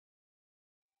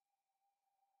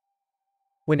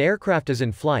When aircraft is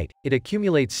in flight, it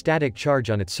accumulates static charge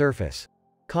on its surface,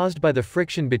 caused by the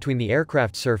friction between the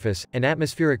aircraft surface and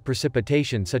atmospheric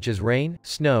precipitation such as rain,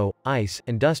 snow, ice,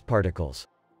 and dust particles.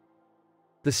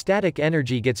 The static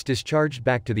energy gets discharged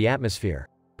back to the atmosphere,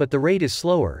 but the rate is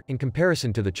slower in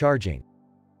comparison to the charging.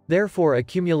 Therefore,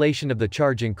 accumulation of the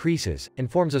charge increases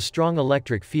and forms a strong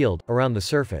electric field around the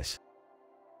surface.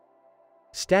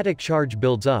 Static charge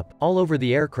builds up all over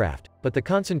the aircraft, but the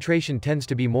concentration tends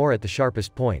to be more at the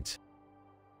sharpest points.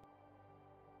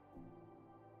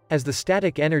 As the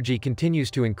static energy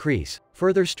continues to increase,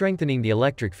 further strengthening the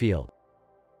electric field,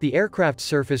 the aircraft's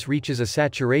surface reaches a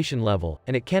saturation level,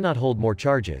 and it cannot hold more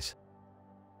charges.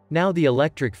 Now the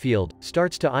electric field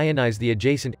starts to ionize the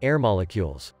adjacent air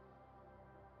molecules.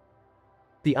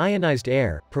 The ionized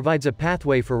air provides a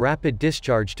pathway for rapid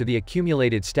discharge to the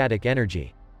accumulated static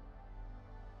energy.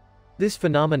 This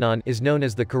phenomenon is known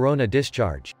as the corona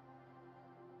discharge.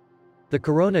 The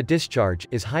corona discharge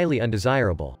is highly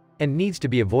undesirable and needs to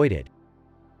be avoided.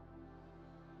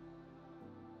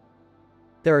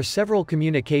 There are several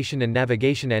communication and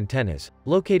navigation antennas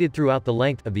located throughout the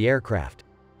length of the aircraft,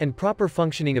 and proper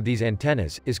functioning of these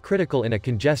antennas is critical in a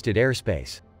congested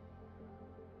airspace.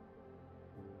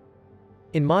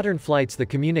 In modern flights, the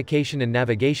communication and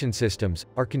navigation systems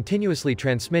are continuously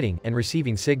transmitting and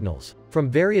receiving signals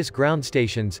from various ground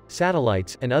stations,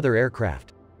 satellites, and other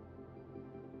aircraft.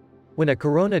 When a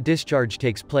corona discharge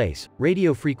takes place,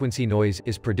 radio frequency noise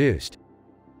is produced.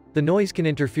 The noise can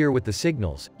interfere with the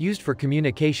signals used for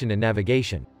communication and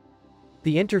navigation.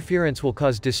 The interference will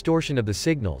cause distortion of the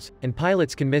signals, and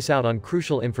pilots can miss out on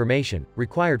crucial information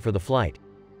required for the flight.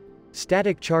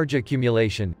 Static charge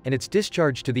accumulation and its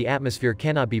discharge to the atmosphere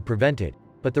cannot be prevented,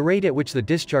 but the rate at which the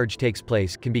discharge takes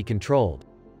place can be controlled.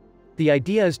 The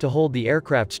idea is to hold the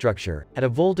aircraft structure at a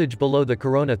voltage below the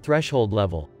corona threshold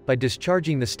level by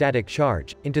discharging the static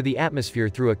charge into the atmosphere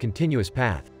through a continuous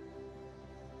path.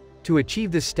 To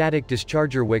achieve this, static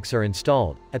discharger wicks are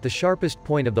installed at the sharpest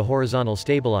point of the horizontal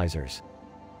stabilizers.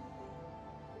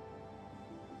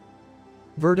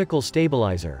 Vertical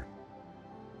stabilizer.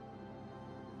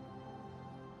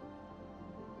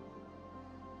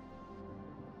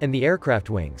 And the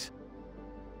aircraft wings.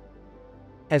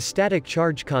 As static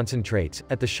charge concentrates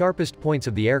at the sharpest points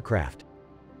of the aircraft,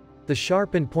 the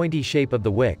sharp and pointy shape of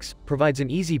the wicks provides an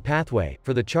easy pathway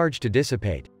for the charge to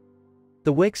dissipate.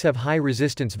 The wicks have high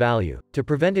resistance value to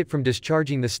prevent it from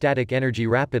discharging the static energy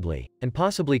rapidly and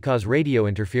possibly cause radio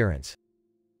interference.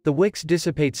 The wicks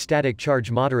dissipates static charge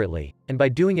moderately, and by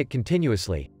doing it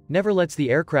continuously, never lets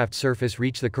the aircraft surface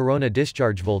reach the corona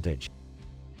discharge voltage.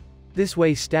 This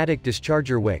way, static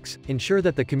discharger wicks ensure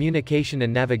that the communication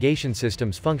and navigation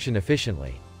systems function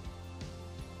efficiently.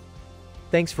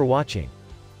 Thanks for watching.